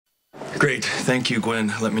Great. Thank you,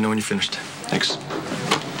 Gwen. Let me know when you're finished. Thanks.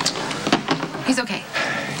 He's okay.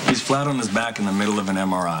 He's flat on his back in the middle of an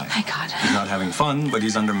MRI. My God. He's not having fun, but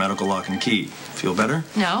he's under medical lock and key. Feel better?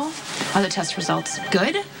 No. Are the test results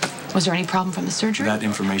good? Was there any problem from the surgery? That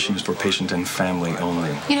information is for patient and family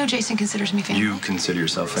only. You know, Jason considers me family. You consider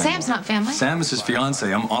yourself family. Sam's not family. Sam is his fiance.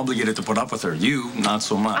 I'm obligated to put up with her. You, not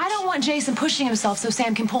so much. I don't want Jason pushing himself so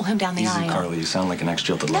Sam can pull him down the aisle. Easy, Carly. You sound like an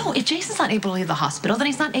ex-jilted lover. No, if Jason's not able to leave the hospital, then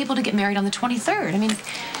he's not able to get married on the 23rd. I mean,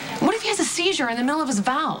 what if he has a seizure in the middle of his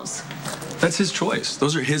vows? That's his choice.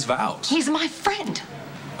 Those are his vows. He's my friend.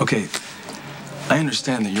 Okay, I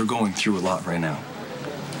understand that you're going through a lot right now.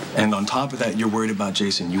 And on top of that, you're worried about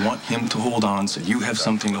Jason. You want him to hold on so you have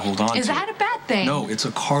something to hold on to. Is that a bad thing? No, it's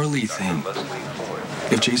a Carly thing.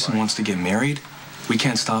 If Jason wants to get married, we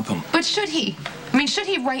can't stop him. But should he? I mean, should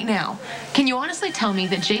he right now? Can you honestly tell me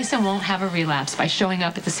that Jason won't have a relapse by showing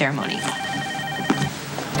up at the ceremony?